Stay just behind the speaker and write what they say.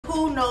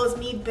who knows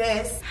me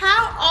best.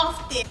 How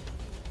often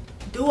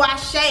do I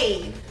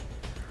shave?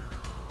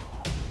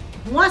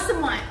 Once a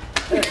month.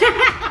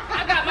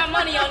 I got my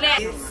money on that.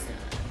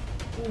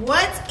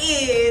 What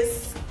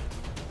is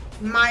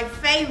my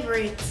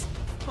favorite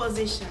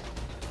position?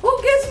 Who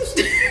gets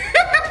you?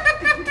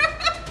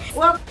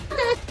 Well,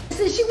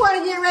 since she want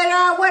to get ready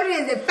on, what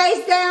is it?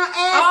 Face down, ass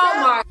Oh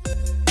up? my.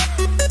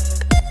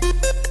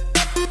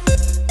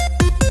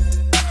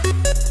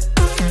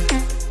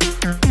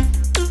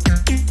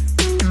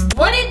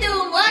 What it do?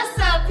 What's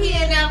up,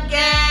 PNF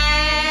gang?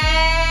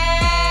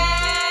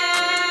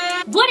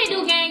 What it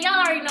do, gang? Y'all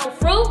already know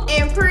Fruit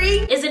And PREE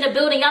is in the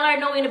building. Y'all already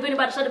know we in the building,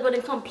 about to shut the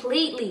building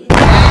completely. Check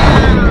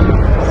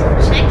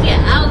it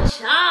out,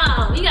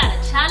 y'all. We got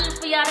a challenge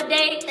for y'all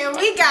today. and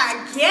we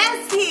got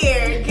guests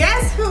here.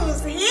 Guess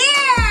who's here?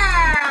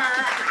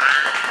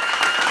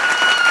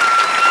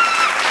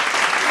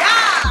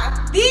 Yeah,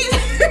 these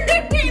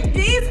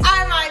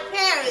are my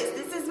parents.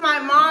 This is my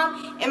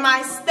mom and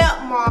my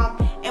stepmom,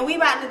 and we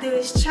about to do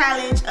this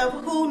challenge of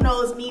who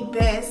knows me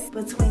best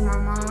between my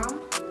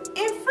mom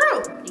and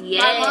Fruit.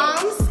 Yes. My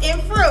mom's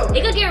and Fruit.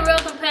 It could get real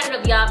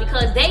competitive, y'all,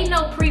 because they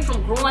know PREE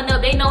from growing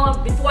up. They know her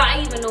before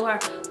I even knew her,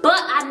 but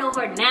I know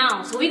her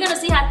now. So we're gonna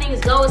see how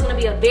things go. It's gonna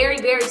be a very,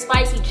 very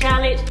spicy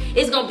challenge.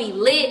 It's gonna be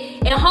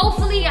lit, and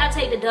hopefully I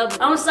take the W.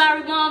 I'm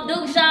sorry, Mom,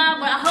 Duke Shaw,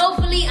 but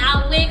hopefully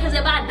I'll win, because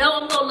if I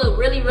don't, I'm gonna look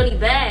really, really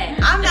bad.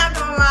 I'm not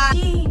gonna lie,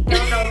 she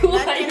don't know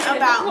nothing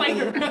about me.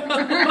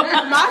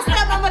 My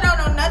stepmama don't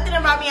know nothing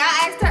about me. I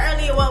asked her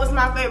earlier what was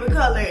my favorite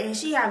color, and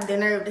she have the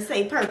nerve to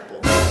say purple.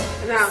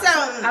 Now, So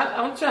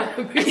I'm trying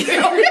to be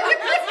real nice.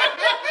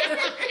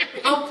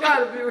 I'm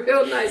trying to be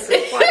real nice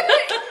and funny.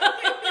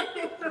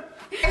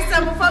 So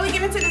before we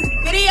get into this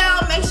video,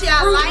 make sure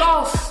y'all Fruit like.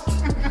 lost.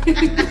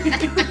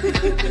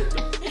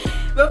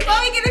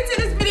 Before we get into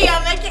this video,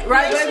 make sure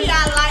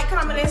y'all like,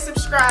 comment, and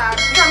subscribe.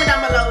 Comment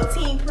down below,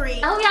 Team PREE.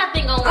 Who y'all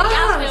think gonna win?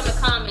 Y'all put in the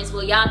comments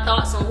what y'all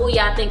thoughts on who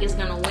y'all think is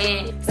gonna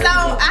win. So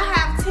I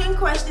have 10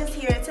 questions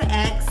here to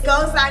ask. It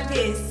goes like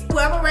this.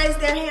 Whoever raised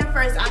their hand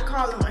first, I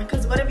call them one.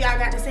 Because what if y'all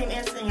got the same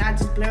answer and y'all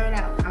just blur it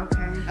out?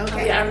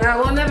 Okay. Yeah, I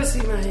will never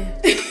see my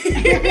hand.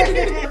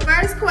 The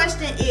first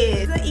question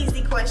is an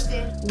easy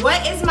question.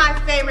 What is my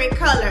favorite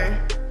color?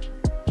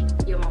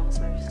 Your mama's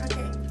first.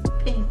 Okay.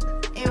 Pink.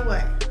 And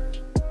what?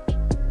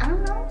 I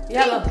don't know.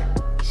 Yellow.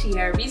 She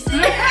heard me say.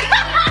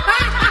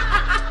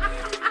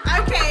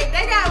 Okay,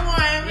 they got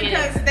one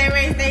because they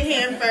raised their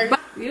hand first.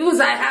 You was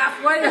like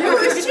halfway. You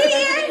was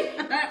cheating.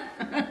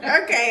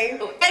 Okay.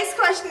 Next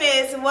question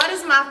is, what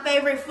is my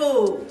favorite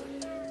food?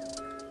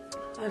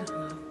 I don't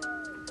know.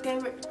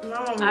 Mama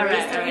All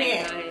raised her right,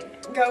 hand. go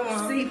ahead. Go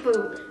on.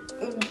 Seafood.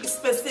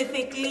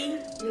 Specifically,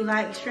 You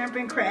like shrimp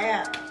and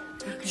crab.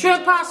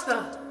 Shrimp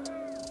pasta.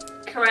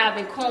 Crab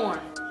and corn.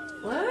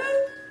 What?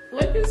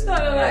 What you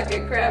sounded like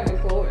a crab and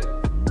corn?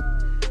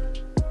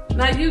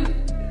 Now you.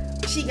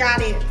 she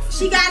got it.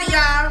 She got it,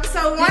 y'all.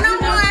 So 1 on 1.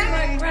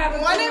 Like crab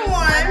and 1 corn? and I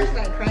 1. just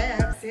like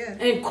crabs, yeah.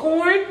 And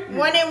corn?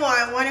 1 and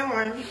 1. 1 and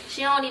 1.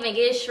 She don't even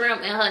get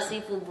shrimp in her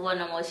seafood bowl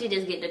no more. She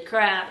just get the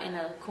crab and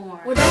the corn.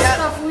 Well, that's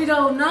stuff we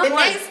don't know. The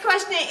next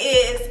question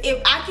is,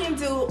 if I can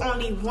do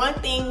only one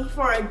thing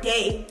for a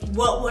day,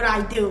 what would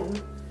I do?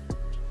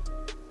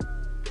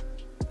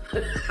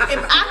 If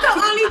I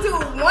could only do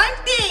one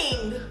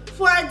thing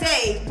for a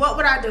day, what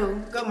would I do?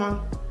 Go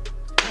on.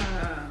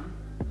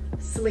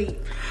 Sleep.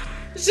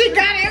 She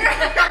got it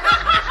right.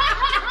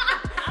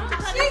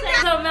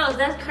 Something else,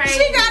 that's crazy.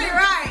 She got it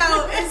right.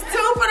 So it's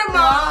 2 for the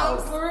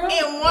moms for real?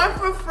 and 1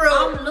 for Fruit.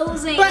 I'm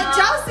losing. But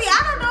Josie, I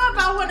don't know if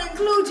I want to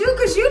include you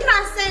because you're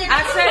not saying.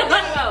 I said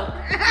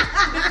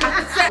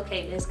go.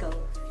 Okay, let's go.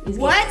 Let's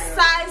What get it.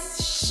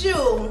 size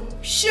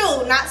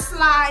shoe, not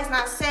slides,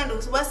 not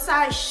sandals, what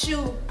size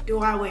shoe do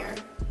I wear?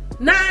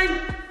 9.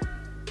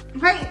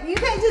 Wait, you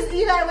can't just,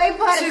 you gotta wait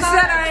for her to She call.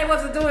 said I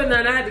wasn't doing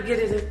nothing. I had to get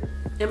it in.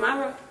 Am I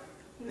right?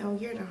 No,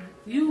 you're not.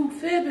 You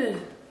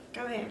fibbing.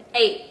 Go ahead.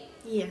 8.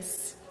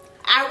 Yes.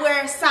 I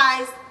wear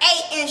size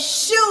 8 in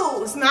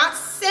shoes, not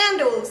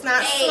sandals,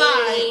 not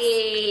slides.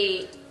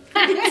 8. 2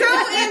 and 2.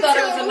 You thought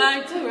it was a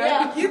 9 too,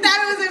 right? You thought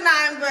it was a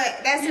 9, but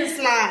that's her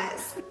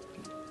slides.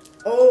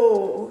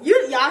 Oh,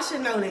 y'all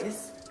should know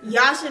this.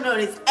 Y'all should know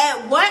this.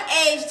 At what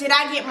age did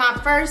I get my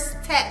first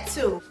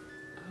tattoo?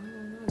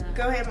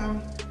 Go ahead,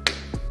 Mom.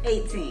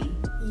 18.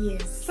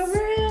 Yes. For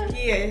real?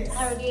 Yes.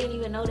 I didn't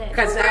even know that.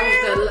 Because that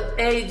was the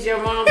age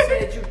your mom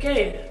said you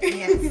can.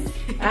 Yes.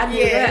 I knew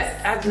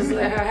Yes. that. I just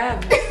let her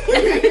have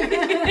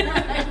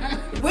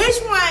it. Which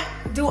one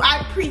do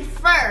I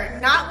prefer?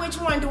 Not which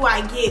one do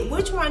I get.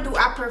 Which one do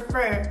I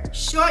prefer?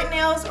 Short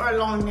nails or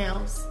long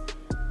nails?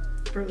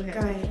 Go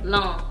ahead.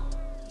 Long.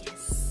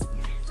 Yes.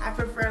 I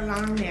prefer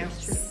long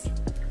nails.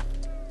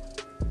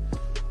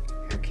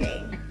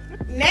 Okay.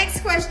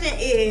 Next question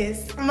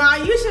is, Ma,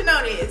 you should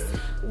know this.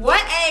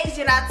 What age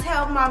did I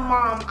tell my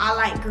mom I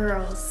like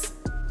girls?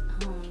 I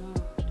don't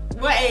know.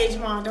 What age,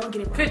 Mom? Don't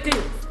get it wrong. 15.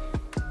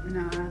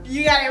 No.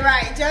 You got it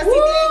right. Josie did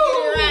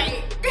get it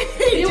right.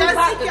 You was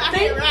about to got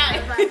think. it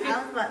right.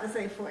 I was about to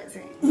say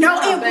 14. No,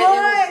 I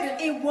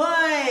bet it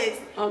was.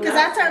 Oh, Because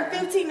I turned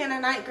 15 in the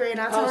 9th grade.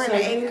 I told her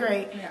in the 8th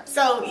grade. Yeah.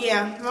 So,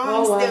 yeah, my mom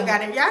Oh, wow. still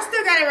got it. Y'all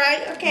still got it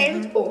right?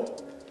 Okay,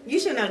 cool. You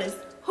should know this.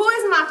 Who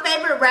is my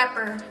favorite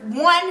rapper?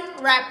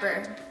 One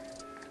rapper.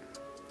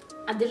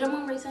 Did your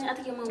mom raise her hand? I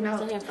think your mom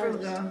raised her hand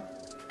first. Go.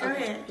 Go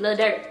ahead. Lil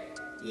Durk.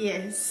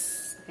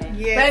 Yes. Okay.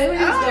 Yes. Babe,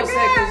 who you Oh, gonna say?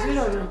 God. Because you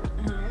don't know.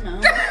 I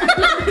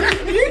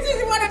don't know. You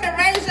just wanted to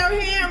raise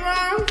your hand,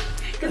 Mom?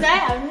 Because I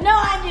have no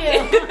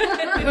idea.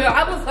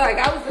 I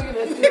was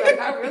looking at you like,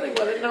 I really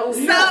want to know.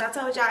 So, I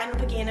told y'all in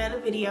the beginning of the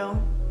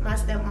video, my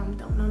stepmom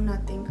don't know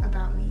nothing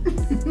about me.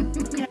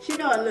 She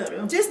know a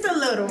little. Just a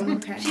little.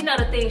 Okay. She know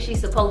the things she's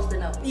supposed to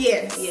know.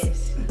 Yes.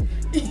 Yes.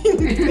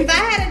 If I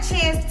had a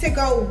chance to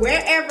go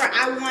wherever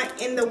I want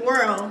in the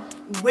world,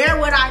 where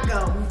would I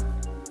go?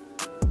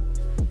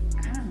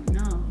 I don't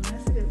know.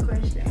 That's a good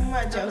question.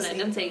 What, I'm gonna let Josie?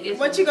 them take this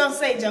What one. you gonna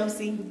say,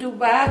 Josie?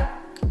 Dubai.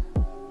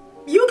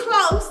 You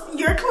close.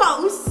 You're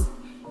close.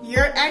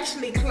 You're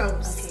actually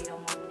close. Okay, don't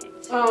move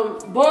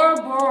next. Bora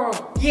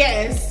Bora.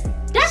 Yes.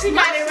 That's She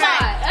my got it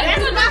spot. right. I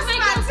That's was my gonna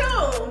spot say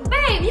too.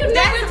 Babe, you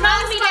That's never my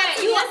told me spot that.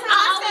 too. You That's I why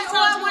I always said,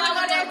 told I you wanna I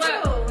go was there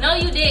gonna too. go. No,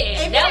 you didn't.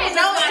 If you That didn't was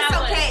know, the spot it's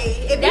I went. okay.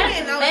 If you That's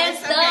didn't know,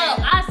 messed it's okay. up.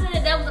 I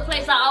said that was the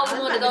place I always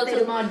wanted to go about to say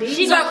the to. Maldives.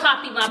 She gonna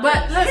copy my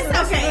But place. listen,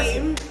 It's okay.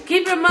 listen.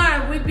 Keep in mind,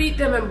 we beat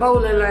them in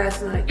bowling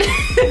last night.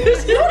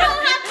 You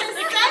don't have to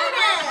say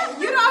that.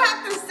 You don't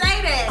have to say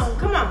that. Oh,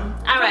 come on.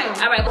 All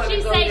right. But she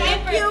Wanna go say there.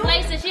 different You?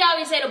 places. She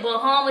always say the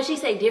Bahamas. She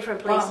say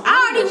different places. I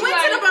already But you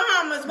went to the already-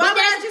 Bahamas. Why But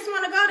would I that's- just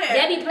want to go there?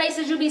 That be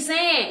places you be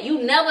saying.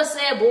 You never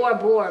said Bora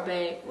Bora,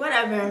 babe.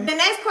 Whatever. The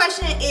next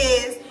question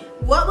is,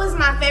 what was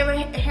my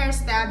favorite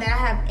hairstyle that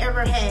I have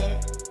ever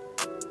had?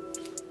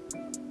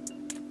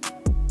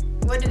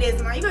 What it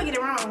is, Ma? You gonna get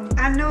it wrong.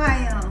 I know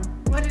I am.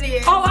 What it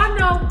is? Oh, I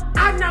know.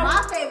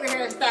 My favorite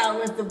hairstyle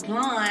was the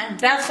blonde.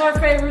 That's her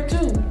favorite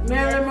too.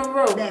 Marilyn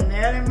Monroe. That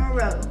Marilyn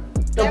Monroe.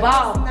 The That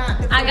ball. was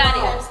not the I got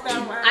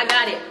hairstyle it. I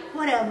got it.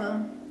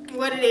 Whatever.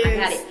 What it is? I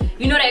got it.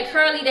 You know that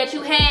curly that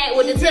you had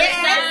with the to the Yes.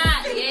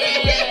 side?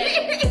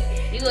 Yeah.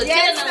 You was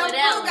Yes, killing the with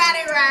that fool one. got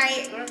it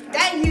right.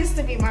 That used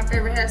to be my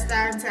favorite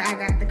hairstyle until I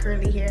got the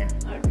curly hair.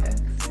 Okay.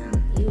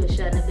 You was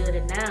shutting the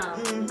building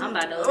down. Mhm. I'm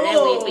about to order that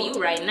Ooh. wig for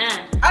you right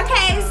now.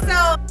 Okay,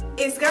 so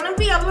it's gonna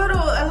be a little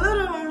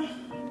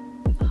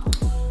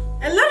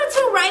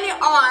too rated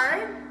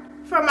R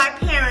for my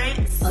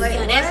parents. Oh Wait,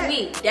 yeah, that's what?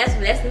 me.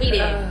 That's me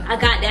then. I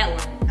got that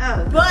one.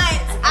 Oh. But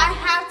I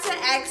have to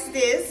ask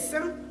this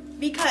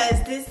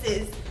because this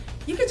is,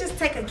 you could just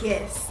take a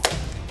guess.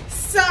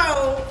 So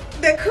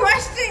the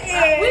question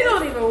is, We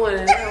don't even want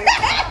to know.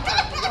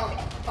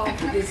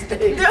 Off of this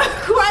thing. the Shut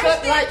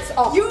question, lights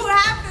off. you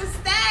have to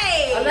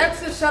stay.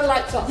 Alexa, shut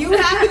lights off. You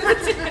have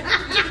to,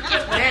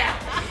 Now.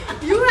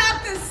 you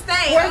have to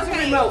stay. Where's the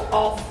Okay. remote?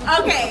 Off.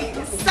 Okay,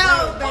 so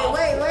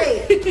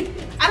Wait.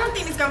 I don't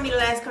think it's gonna be the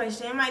last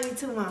question. It might be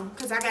two more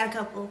because I got a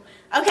couple.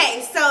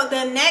 Okay, so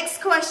the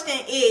next question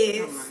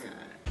is,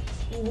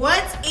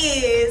 what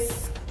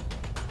is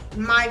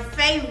my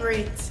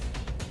favorite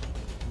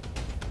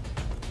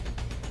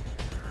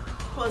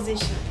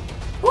position?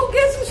 Who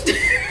gets a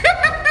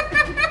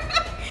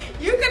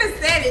You could have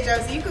said it,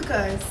 Josie. You could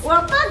cuss.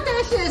 Well, fuck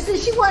that shit.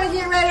 Since she want to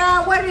get ready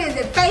on, what is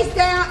it? Face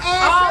down, Oh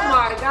ass up?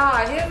 my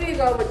God, here we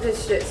go with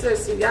this shit.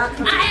 Sissy, y'all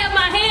come I have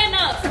my hand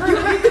up.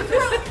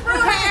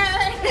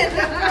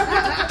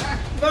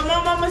 But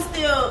my mama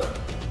still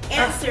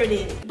answered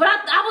it. But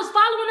I was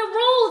following the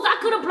rules. I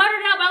could have blurted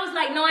it out, but I was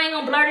like, no, I ain't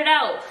gonna blurt it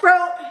out.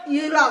 Bro,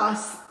 you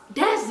lost.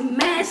 That's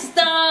messed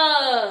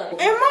up. And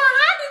Mom,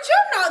 how did you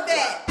know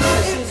that?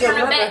 She's a Turn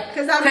her rubber. back.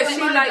 Because I'm Cause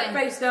she with like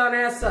face down,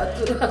 ass up.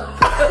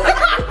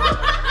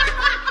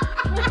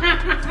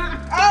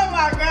 Oh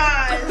my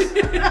gosh.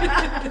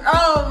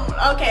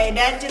 Oh, okay.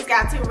 That just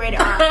got too rated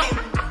R.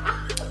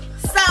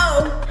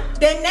 So,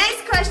 the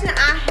next question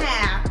I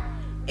have,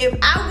 if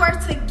I were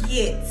to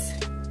get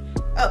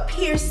a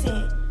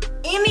piercing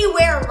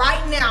anywhere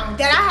right now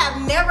that I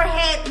have never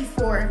had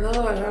before,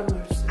 Lord have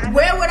mercy.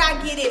 where would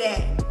I get it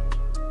at?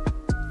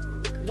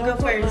 Don't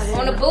put first. my hand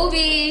On the up.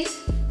 boobies.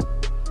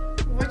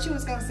 What you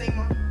was gonna say,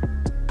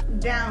 Mom?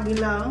 Down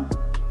below.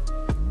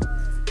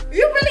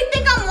 You really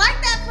think I'm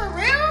like that for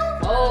real?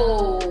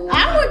 Oh.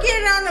 I would get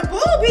it on the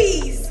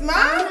boobies, I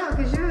Mom.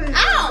 know, because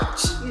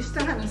Ouch. you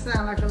starting to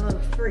sound like a little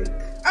freak.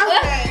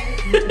 Okay.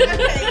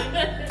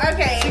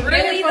 Okay.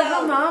 Really For her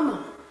though?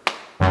 mama.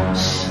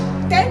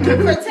 Thank you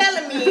for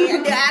telling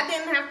me that I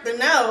didn't have to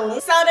know.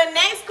 So the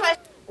next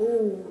question.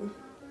 Ooh.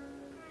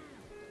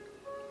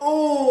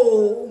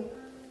 Ooh.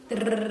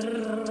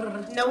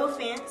 No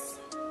offense.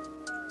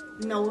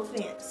 No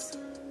offense.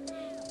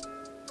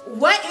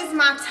 What is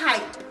my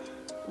type?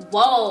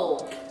 Whoa.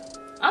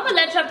 I'm gonna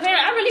let your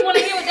parents. I really want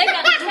to hear what they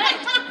got to say.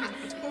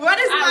 What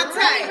is my I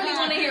really type?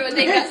 want to hear what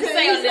they got to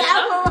say on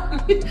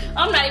this.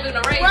 I'm not even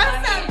gonna raise my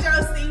What's hand.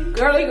 up, Josie?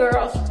 Girly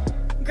girls.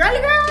 Girly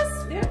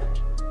girls? Yeah.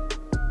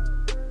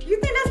 You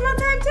think that's my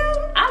type too?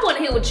 I want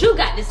to hear what you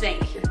got to say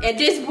at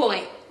this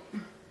point.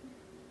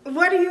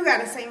 What do you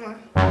gotta say, Mom?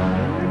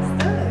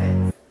 That's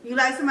good. You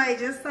like somebody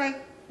just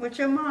like what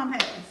your mom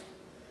has.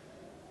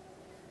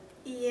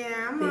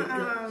 Yeah,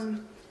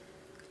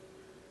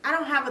 I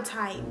don't have a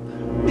type. You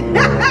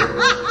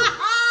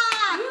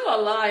a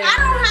liar. I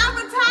don't have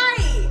a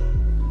type.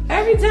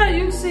 Every time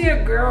you see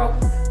a girl,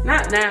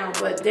 not now,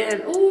 but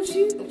then, ooh,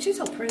 she's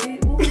so pretty.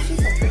 Ooh,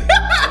 she's so pretty.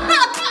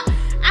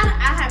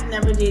 I have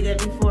never did that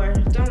before.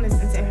 Don't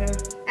listen to her.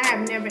 I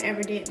have never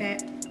ever did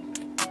that.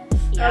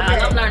 Yeah, Okay.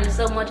 I'm learning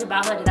so much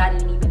about her that I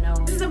didn't even know.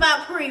 This is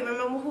about PREE.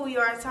 Remember who you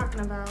are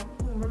talking about.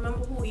 Remember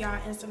who you are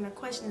answering the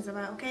questions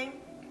about, okay?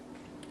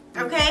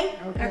 Okay?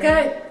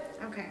 Okay.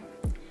 Okay.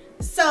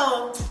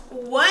 So,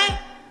 what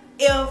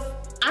if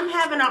I'm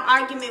having an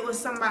argument with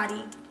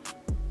somebody?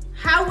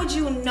 How would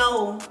you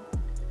know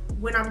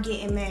when I'm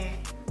getting mad?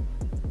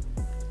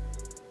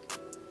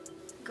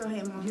 Go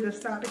ahead, Mom. You'll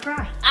start to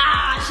cry.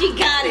 Ah, she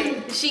got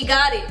it. She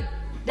got it.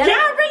 Y'all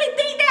really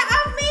think that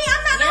of me?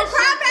 I'm not no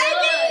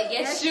crybaby.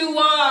 Yes, you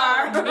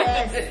are.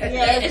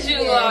 Yes,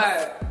 you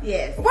are.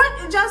 Yes. What,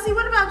 Josie?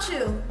 What about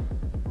you?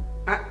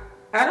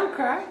 I don't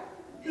cry.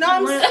 No,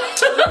 I'm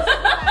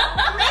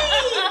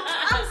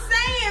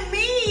saying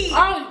me.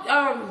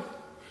 Oh,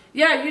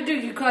 yeah, you do.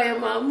 You call your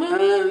mom,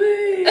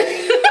 mommy.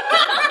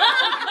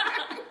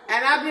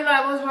 And I'll be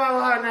like, what's wrong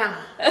with her now?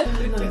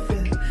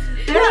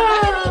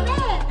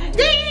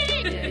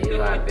 Yeah,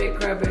 you are a big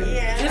crybaby.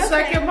 Yeah, Just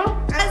like your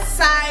mom. What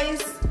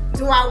size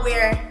do I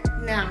wear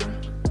now?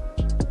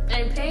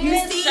 And pants, You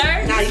see?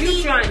 shirt. Now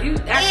you trying,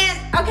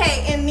 And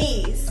okay, and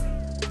these.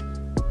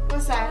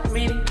 What size?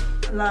 Medium.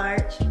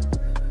 Large.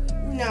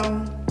 No.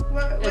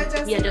 What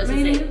Josie? Yeah,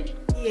 Josie said.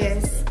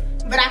 Yes.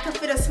 But I could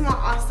fit a small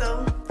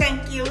also.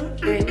 Thank you.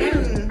 Thank you. I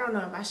don't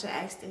know if I should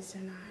ask this or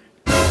not.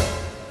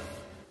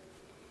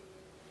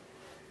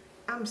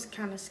 I'm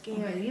kind of scared.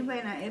 Okay, it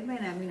may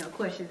not be no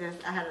questions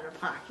that's out of the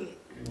pocket.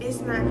 It's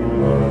not gonna be.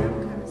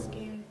 I'm kind of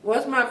scared.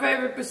 What's my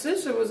favorite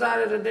position was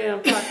out of the damn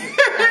pocket.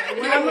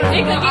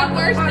 It could get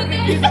worse than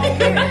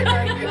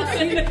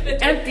that.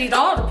 Emptied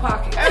all the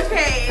pockets.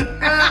 Okay.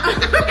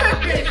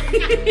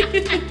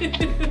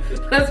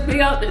 Let's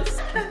be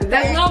honest.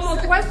 There's no more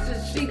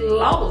questions. She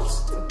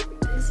lost.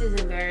 This is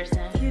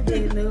embarrassing. You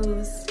did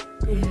lose.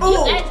 You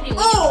asked me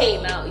when you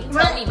came out. You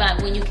told me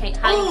about when you came,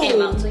 how you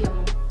came out to your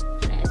mom. You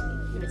didn't ask me.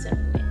 You didn't tell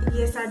me when.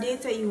 Yes, I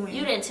did tell you when.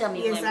 You didn't tell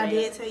me when. Yes, I babe.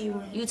 did tell you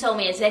when. You told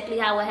me exactly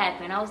how it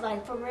happened. I was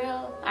like, for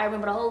real? I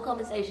remember the whole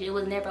conversation. It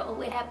was never,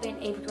 oh, it happened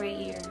 8th grade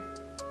year.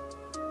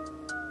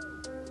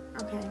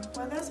 Okay.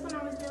 Well, that's when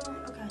I was doing.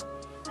 Okay.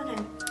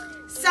 Okay.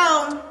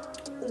 So,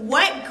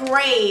 what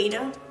grade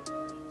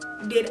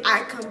did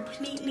I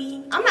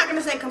completely? I'm not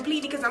gonna say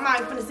completely because I'm not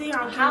even gonna sit here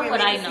on How camera would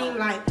and I make it know? seem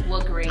like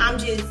What grade? I'm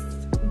just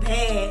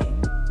bad.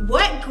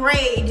 What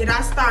grade did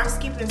I start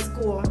skipping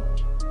school?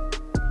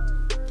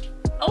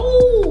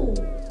 Oh!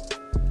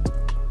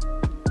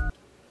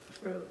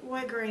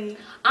 What grade?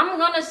 I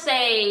want to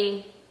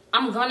say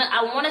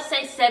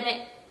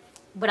 7,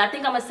 but I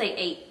think I'm gonna say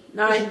 8.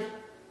 9.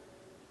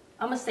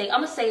 I'm gonna say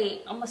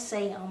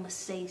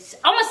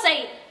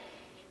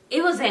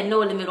it was at no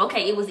limit.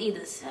 Okay, it was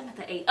either 7th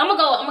or 8th. I'm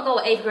gonna go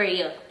with 8th grade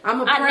year. I'm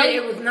gonna pray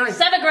it was 9.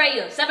 7th grade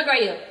year. 7th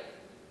grade year.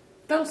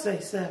 Don't say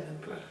 7,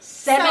 bro. 7th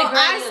So grade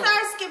I year.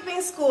 started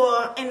skipping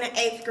school in the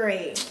 8th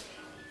grade.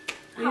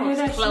 I was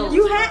close.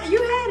 You had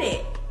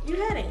it. You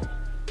had it.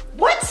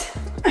 What?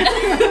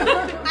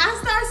 I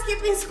started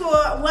skipping school.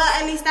 Well,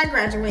 at least I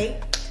graduate.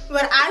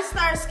 But I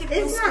started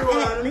skipping It's school.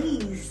 not at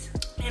least.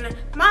 And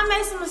Mom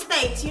made some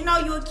mistakes. You know,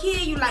 you're a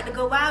kid. You like to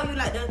go out. You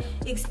like to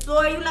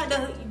explore. You like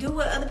to do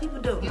what other people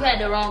do. You had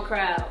the wrong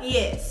crowd.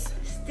 Yes.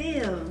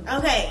 Still.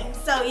 Okay.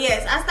 So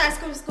yes, I started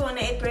skipping school in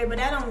the 8th grade, but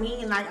that don't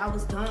mean like I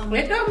was dumb.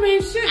 It don't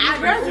mean shit. You I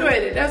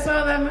graduated. That's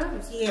all that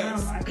matters. Yes.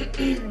 Oh my God.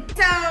 So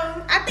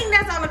I think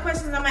that's all the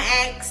questions I'm gonna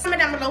ask.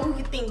 Comment down below who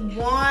you think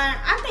won.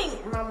 I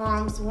think my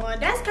mom's won.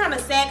 That's kind of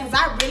sad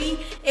because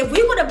if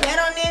we would have bet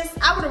on this,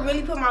 I would have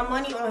really put my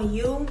money on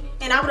you,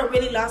 and I would have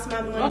really lost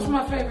my money. What's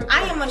my favorite I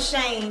color? am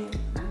ashamed.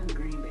 I'm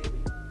green, baby.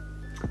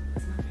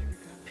 What's my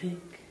favorite color?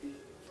 Pink.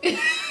 Just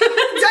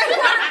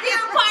want to be a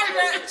part of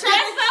it.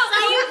 That's so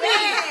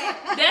easy.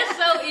 That's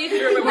so easy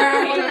to remember. Where I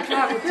want to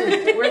travel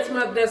to? Where's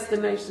my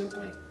destination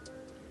place?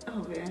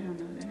 Oh, yeah, I don't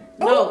know that.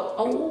 No.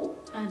 Oh.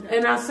 I know.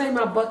 And I say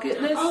my bucket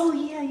list. Oh,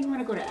 yeah, you want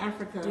to go to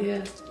Africa?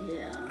 Yeah.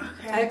 Yeah.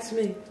 Okay. Ask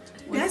me.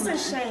 That's a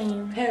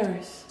shame.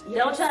 Paris.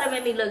 Don't try to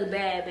make me look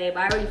bad, babe.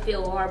 I already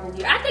feel horrible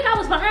here. I think I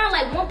was behind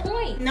like 1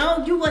 point.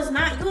 No, you was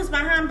not. You was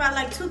behind by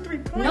like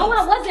 2-3 points. No,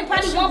 I wasn't.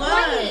 Probably Yes, you 1 point.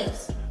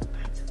 was.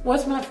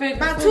 What's my favorite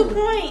About food? 2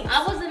 points.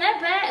 I wasn't that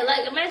bad.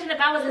 Like, imagine if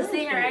I was a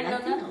singer. I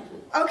didn't know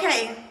nothing.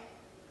 Okay.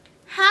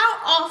 How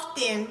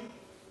often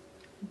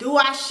do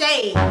I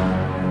shave?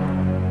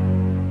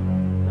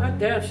 I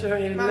damn sure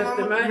ain't My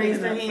lifted mama my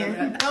raised her hand up for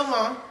hand. that. Come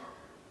on.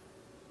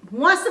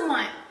 Once a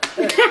month.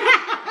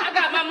 I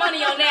got my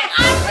money on that. I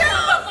do.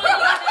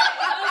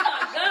 Oh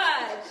my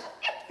gosh.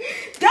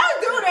 Don't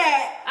do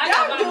that. I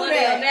got Don't my do money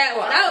that. on that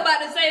one. I was about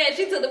to say that.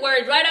 She took the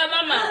words right out of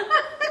my mouth.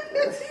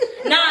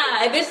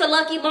 Nah, if it's a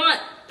lucky month,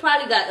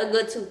 probably got a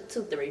good two,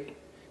 3.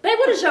 Babe,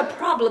 what is your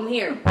problem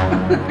here?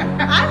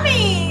 I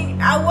mean,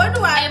 what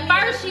do I At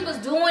first, she was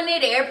doing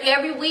it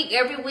every week,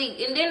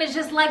 and then it's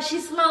just like she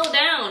slowed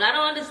down. I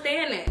don't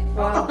understand it.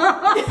 Wow.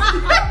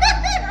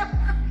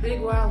 Big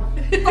wow.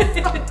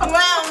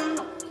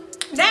 Well,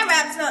 that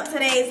wraps up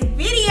today's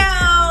video.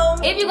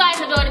 If you guys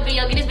enjoyed the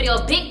video, give this video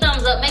a big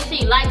thumbs up. Make sure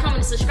you like, comment,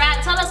 and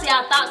subscribe. Tell us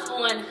y'all thoughts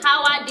on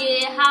how I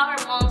did, how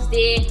her moms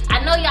did.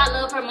 I know y'all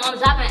love her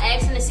moms. Y'all been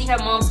asking to see her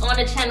moms on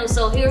the channel,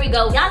 so here we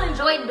go. Y'all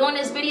enjoyed doing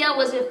this video?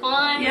 Was it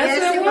fun? Yes,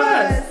 it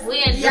was. We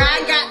enjoyed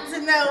Y'all got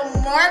to know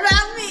more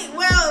about me.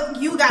 Well,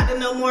 you got to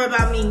know more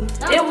about me.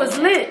 It was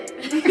lit.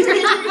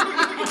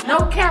 No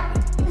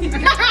capping.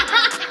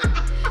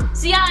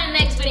 See y'all in the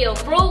next video.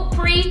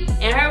 PREE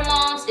and her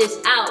moms is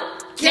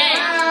out.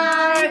 Yeah.